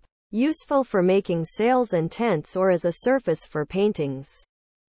hemp. Useful for making sails and tents or as a surface for paintings.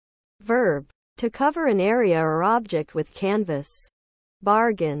 Verb. To cover an area or object with canvas.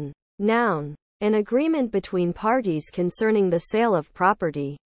 Bargain. Noun. An agreement between parties concerning the sale of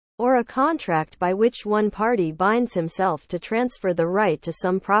property, or a contract by which one party binds himself to transfer the right to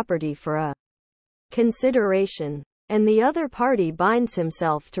some property for a consideration, and the other party binds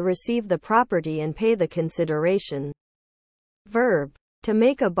himself to receive the property and pay the consideration. Verb. To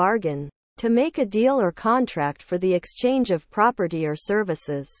make a bargain. To make a deal or contract for the exchange of property or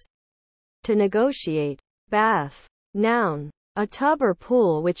services. To negotiate. Bath. Noun. A tub or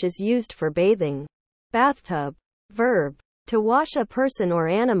pool which is used for bathing. Bathtub. Verb. To wash a person or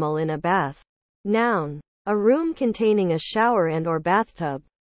animal in a bath. Noun. A room containing a shower and or bathtub.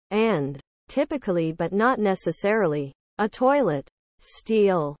 And, typically but not necessarily, a toilet.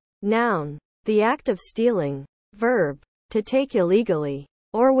 Steal. Noun. The act of stealing. Verb. To take illegally,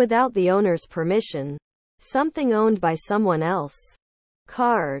 or without the owner's permission, something owned by someone else.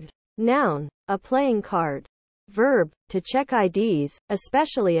 Card. Noun. A playing card. Verb. To check IDs,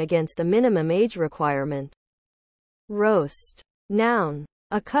 especially against a minimum age requirement. Roast. Noun.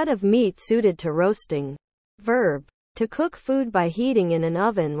 A cut of meat suited to roasting. Verb. To cook food by heating in an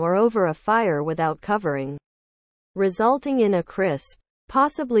oven or over a fire without covering, resulting in a crisp,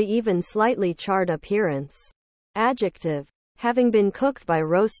 possibly even slightly charred appearance. Adjective. Having been cooked by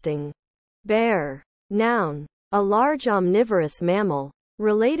roasting. Bear. Noun. A large omnivorous mammal,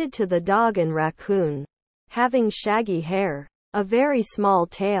 related to the dog and raccoon. Having shaggy hair, a very small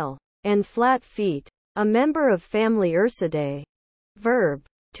tail, and flat feet. A member of family Ursidae. Verb.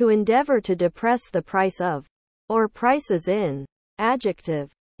 To endeavor to depress the price of, or prices in.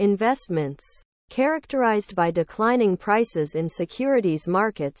 Adjective. Investments. Characterized by declining prices in securities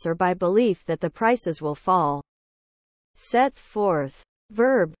markets or by belief that the prices will fall. Set forth.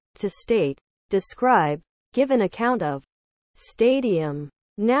 Verb. To state, describe, give an account of. Stadium.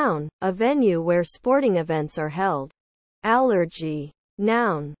 Noun. A venue where sporting events are held. Allergy.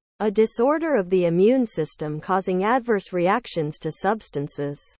 Noun. A disorder of the immune system causing adverse reactions to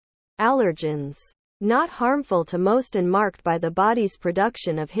substances. Allergens. Not harmful to most and marked by the body's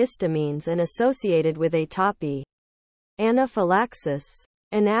production of histamines and associated with atopy. Anaphylaxis.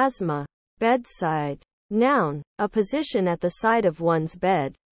 An asthma. Bedside. Noun. A position at the side of one's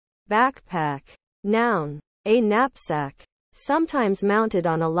bed. Backpack. Noun. A knapsack. Sometimes mounted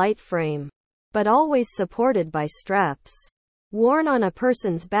on a light frame, but always supported by straps. Worn on a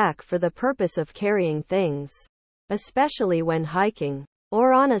person's back for the purpose of carrying things, especially when hiking,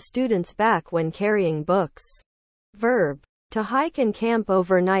 or on a student's back when carrying books. Verb. To hike and camp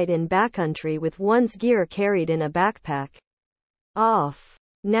overnight in backcountry with one's gear carried in a backpack. Off.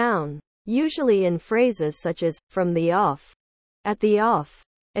 Noun. Usually in phrases such as, from the off, at the off,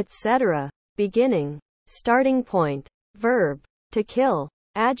 etc. Beginning. Starting point. Verb. To kill.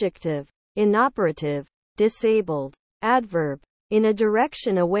 Adjective. Inoperative. Disabled. Adverb. In a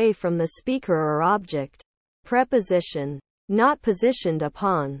direction away from the speaker or object. Preposition. Not positioned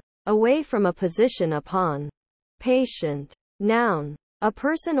upon. Away from a position upon. Patient. Noun. A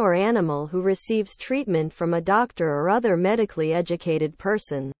person or animal who receives treatment from a doctor or other medically educated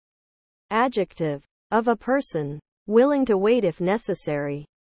person. Adjective. Of a person. Willing to wait if necessary.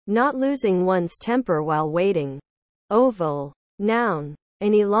 Not losing one's temper while waiting. Oval. Noun.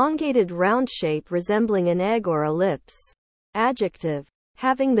 An elongated round shape resembling an egg or ellipse. Adjective.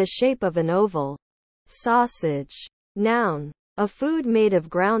 Having the shape of an oval. Sausage. Noun. A food made of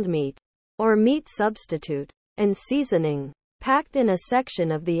ground meat, or meat substitute, and seasoning, packed in a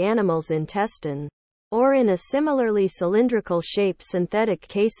section of the animal's intestine, or in a similarly cylindrical shape synthetic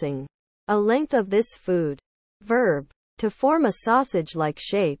casing. A length of this food. Verb. To form a sausage-like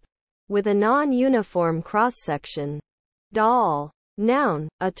shape, with a non-uniform cross-section. Doll. Noun.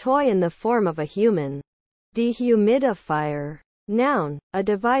 A toy in the form of a human. Dehumidifier. Noun. A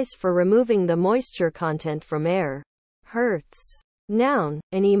device for removing the moisture content from air. Hertz. Noun,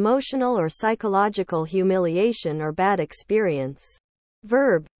 an emotional or psychological humiliation or bad experience.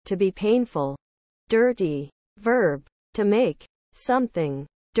 Verb, to be painful. Dirty. Verb, to make something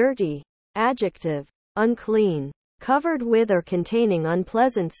dirty. Adjective, unclean. Covered with or containing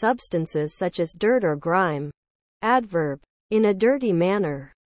unpleasant substances such as dirt or grime. Adverb, in a dirty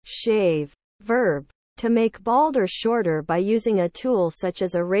manner. Shave. Verb, to make bald or shorter by using a tool such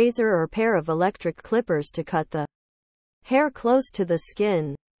as a razor or pair of electric clippers to cut the hair close to the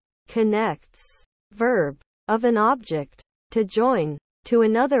skin. Connects. Verb, of an object. To join, to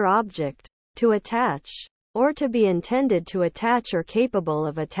another object, to attach, or to be intended to attach or capable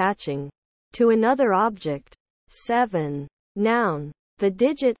of attaching, to another object. 7. Noun, the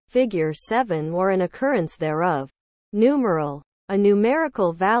digit, figure 7 or an occurrence thereof. Numeral, a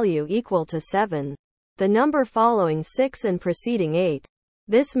numerical value equal to 7. The number following 6 and preceding 8.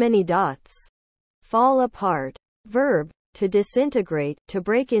 This many dots. Fall apart. Verb, to disintegrate, to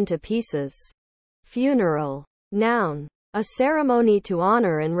break into pieces. Funeral. Noun, a ceremony to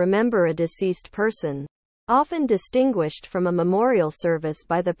honor and remember a deceased person. Often distinguished from a memorial service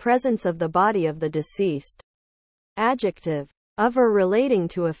by the presence of the body of the deceased. Adjective, of or relating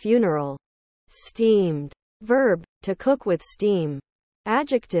to a funeral. Steamed. Verb, to cook with steam.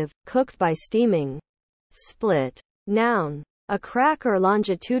 Adjective, cooked by steaming. Split. Noun, a crack or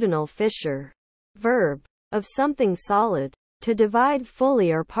longitudinal fissure. Verb, of something solid. To divide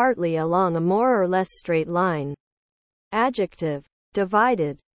fully or partly along a more or less straight line. Adjective,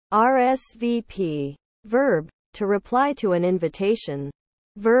 divided. RSVP. Verb, to reply to an invitation.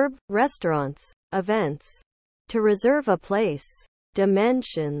 Verb, restaurants, events. To reserve a place.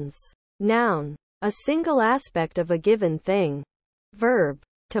 Dimensions. Noun, a single aspect of a given thing. Verb,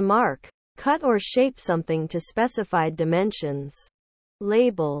 to mark, cut or shape something to specified dimensions.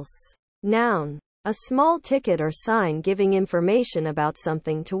 Labels. Noun, a small ticket or sign giving information about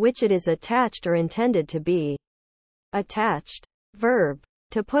something to which it is attached or intended to be attached. Verb,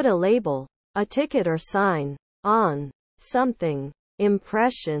 to put a label, a ticket or sign, on something.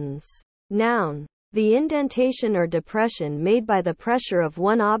 Impressions. Noun, the indentation or depression made by the pressure of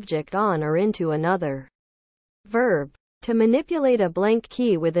one object on or into another. Verb, to manipulate a blank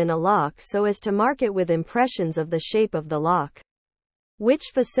key within a lock so as to mark it with impressions of the shape of the lock,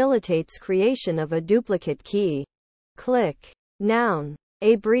 which facilitates creation of a duplicate key. Click. Noun,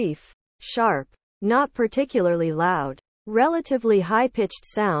 a brief, sharp, not particularly loud, relatively high-pitched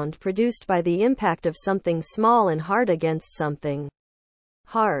sound produced by the impact of something small and hard against something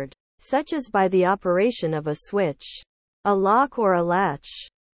hard, such as by the operation of a switch, a lock or a latch,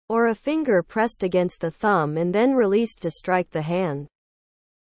 or a finger pressed against the thumb and then released to strike the hand.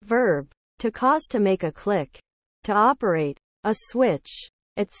 Verb, to cause to make a click, to operate a switch,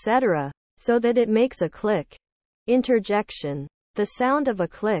 etc., so that it makes a click. Interjection, the sound of a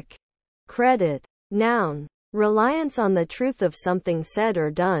click. Credit. Noun, reliance on the truth of something said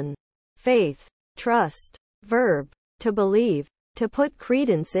or done. Faith, trust. Verb, to believe, to put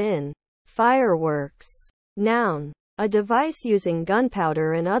credence in. Fireworks. Noun, a device using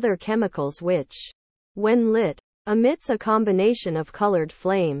gunpowder and other chemicals which, when lit, emits a combination of colored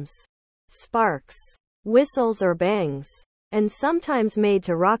flames, sparks, whistles or bangs, and sometimes made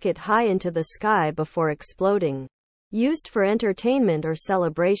to rocket high into the sky before exploding. Used for entertainment or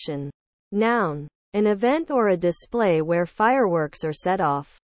celebration. Noun, an event or a display where fireworks are set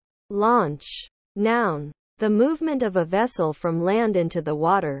off. Launch. Noun, the movement of a vessel from land into the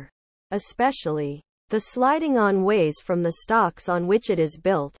water, especially the sliding on ways from the stocks on which it is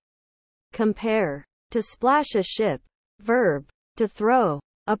built. Compare. To splash a ship. Verb, to throw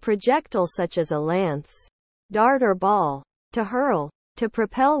a projectile such as a lance, dart or ball. To hurl, to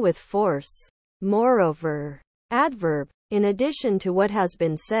propel with force. Moreover. Adverb, in addition to what has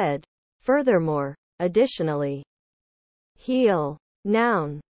been said. Furthermore, additionally. Heel.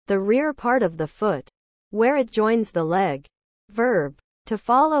 Noun, the rear part of the foot, where it joins the leg. Verb, to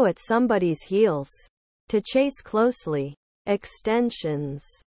follow at somebody's heels. To chase closely. Extensions.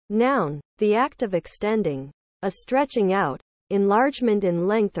 Noun, the act of extending, a stretching out, enlargement in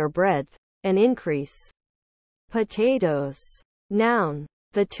length or breadth, an increase. Potatoes. Noun,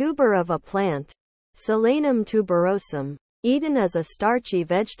 the tuber of a plant. Solanum tuberosum, eaten as a starchy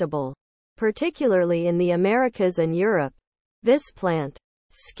vegetable, particularly in the Americas and Europe. This plant.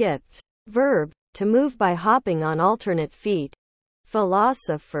 Skipped. Verb, to move by hopping on alternate feet.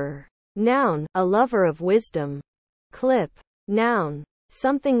 Philosopher. Noun, a lover of wisdom. Clip. Noun,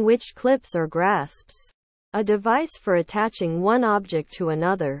 something which clips or grasps. A device for attaching one object to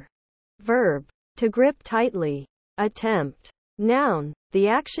another. Verb, to grip tightly. Attempt. Noun, the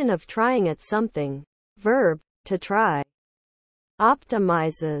action of trying at something. Verb, to try.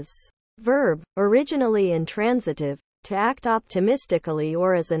 Optimizes. Verb, originally intransitive, to act optimistically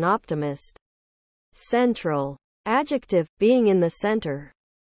or as an optimist. Central. Adjective, being in the center.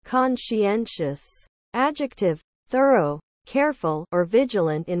 Conscientious. Adjective, thorough, careful, or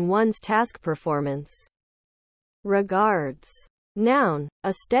vigilant in one's task performance. Regards. Noun,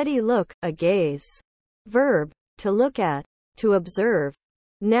 a steady look, a gaze. Verb, to look at, to observe.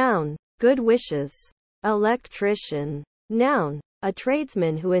 Noun, good wishes. Electrician. Noun, a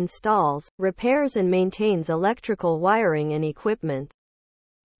tradesman who installs, repairs and maintains electrical wiring and equipment.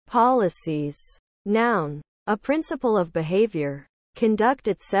 Policies. Noun, a principle of behavior, conduct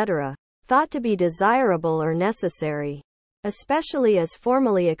etc., thought to be desirable or necessary, especially as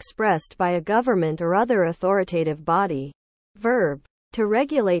formally expressed by a government or other authoritative body. Verb, to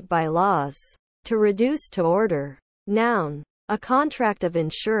regulate by laws, to reduce to order. Noun, a contract of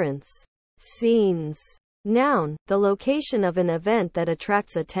insurance. Scenes. Noun, the location of an event that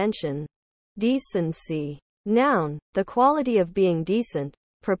attracts attention. Decency. Noun, the quality of being decent.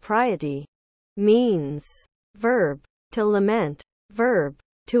 Propriety. Means. Verb, to lament. Verb,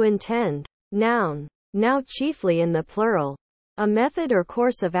 to intend. Noun, now chiefly in the plural. A method or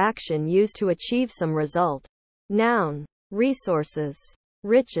course of action used to achieve some result. Noun, resources.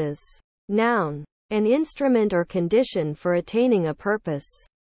 Riches. Noun, an instrument or condition for attaining a purpose.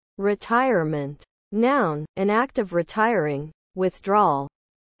 Retirement. Noun, an act of retiring, withdrawal.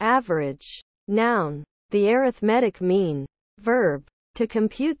 Average. Noun, the arithmetic mean. Verb, to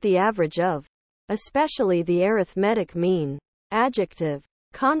compute the average of, especially the arithmetic mean. Adjective,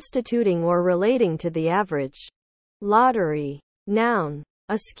 constituting or relating to the average. Lottery. Noun,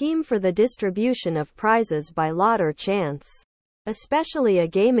 a scheme for the distribution of prizes by lot or chance, especially a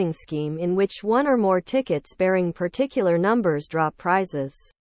gaming scheme in which one or more tickets bearing particular numbers draw prizes.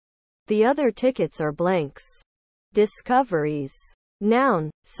 The other tickets are blanks. Discoveries. Noun,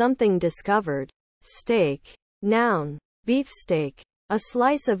 something discovered. Steak. Noun, beefsteak, a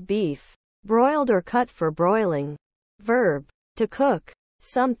slice of beef, broiled or cut for broiling. Verb, to cook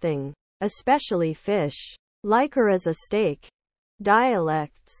something, especially fish, like or as a steak.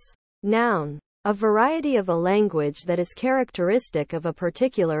 Dialects. Noun, a variety of a language that is characteristic of a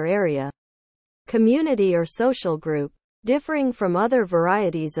particular area, community or social group, differing from other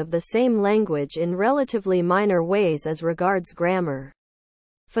varieties of the same language in relatively minor ways as regards grammar,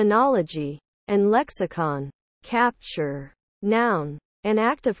 phonology, and lexicon. Capture. Noun, an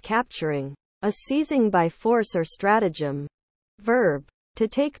act of capturing, a seizing by force or stratagem. Verb, to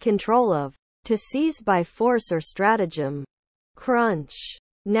take control of, to seize by force or stratagem. Crunch.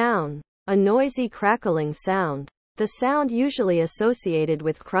 Noun, a noisy crackling sound, the sound usually associated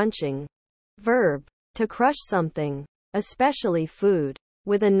with crunching. Verb, to crush something, especially food,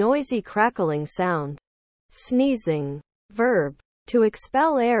 with a noisy crackling sound. Sneezing. Verb, to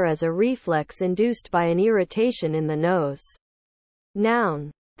expel air as a reflex induced by an irritation in the nose.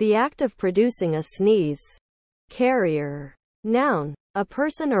 Noun, the act of producing a sneeze. Carrier. Noun, a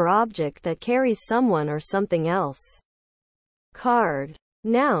person or object that carries someone or something else. Card.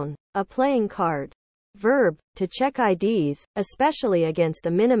 Noun, a playing card. Verb, to check IDs, especially against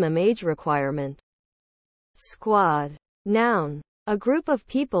a minimum age requirement. Squad. Noun, a group of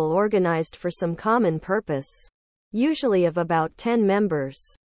people organized for some common purpose, usually of about 10 members.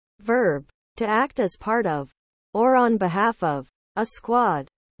 Verb, to act as part of, or on behalf of, a squad.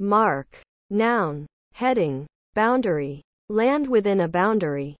 Mark. Noun, heading, boundary, land within a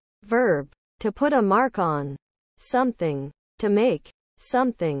boundary. Verb, to put a mark on something, to make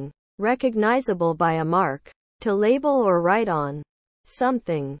something recognizable by a mark, to label or write on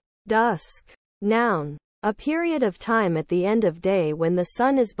something. Dusk. Noun, a period of time at the end of day when the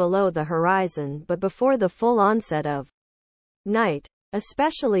sun is below the horizon but before the full onset of night,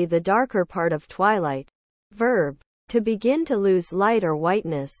 especially the darker part of twilight. Verb, to begin to lose light or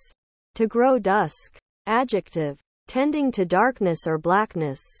whiteness. To grow dusk. Adjective, tending to darkness or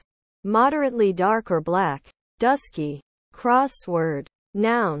blackness. Moderately dark or black. Dusky. Crossword.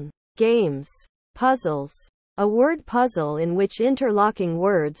 Noun, games, puzzles. A word puzzle in which interlocking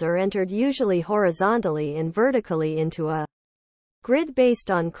words are entered usually horizontally and vertically into a grid based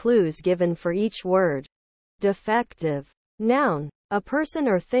on clues given for each word. Defective. Noun, a person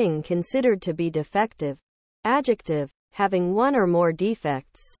or thing considered to be defective. Adjective, having one or more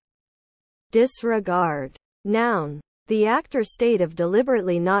defects. Disregard. Noun, the act or state of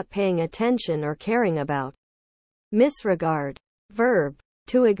deliberately not paying attention or caring about. Misregard. Verb,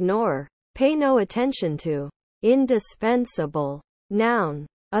 to ignore, pay no attention to. Indispensable. Noun,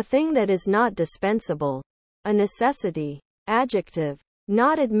 a thing that is not dispensable. A necessity. Adjective,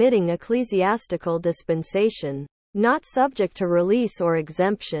 not admitting ecclesiastical dispensation. not subject to release or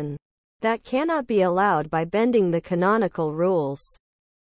exemption, that cannot be allowed by bending the canonical rules.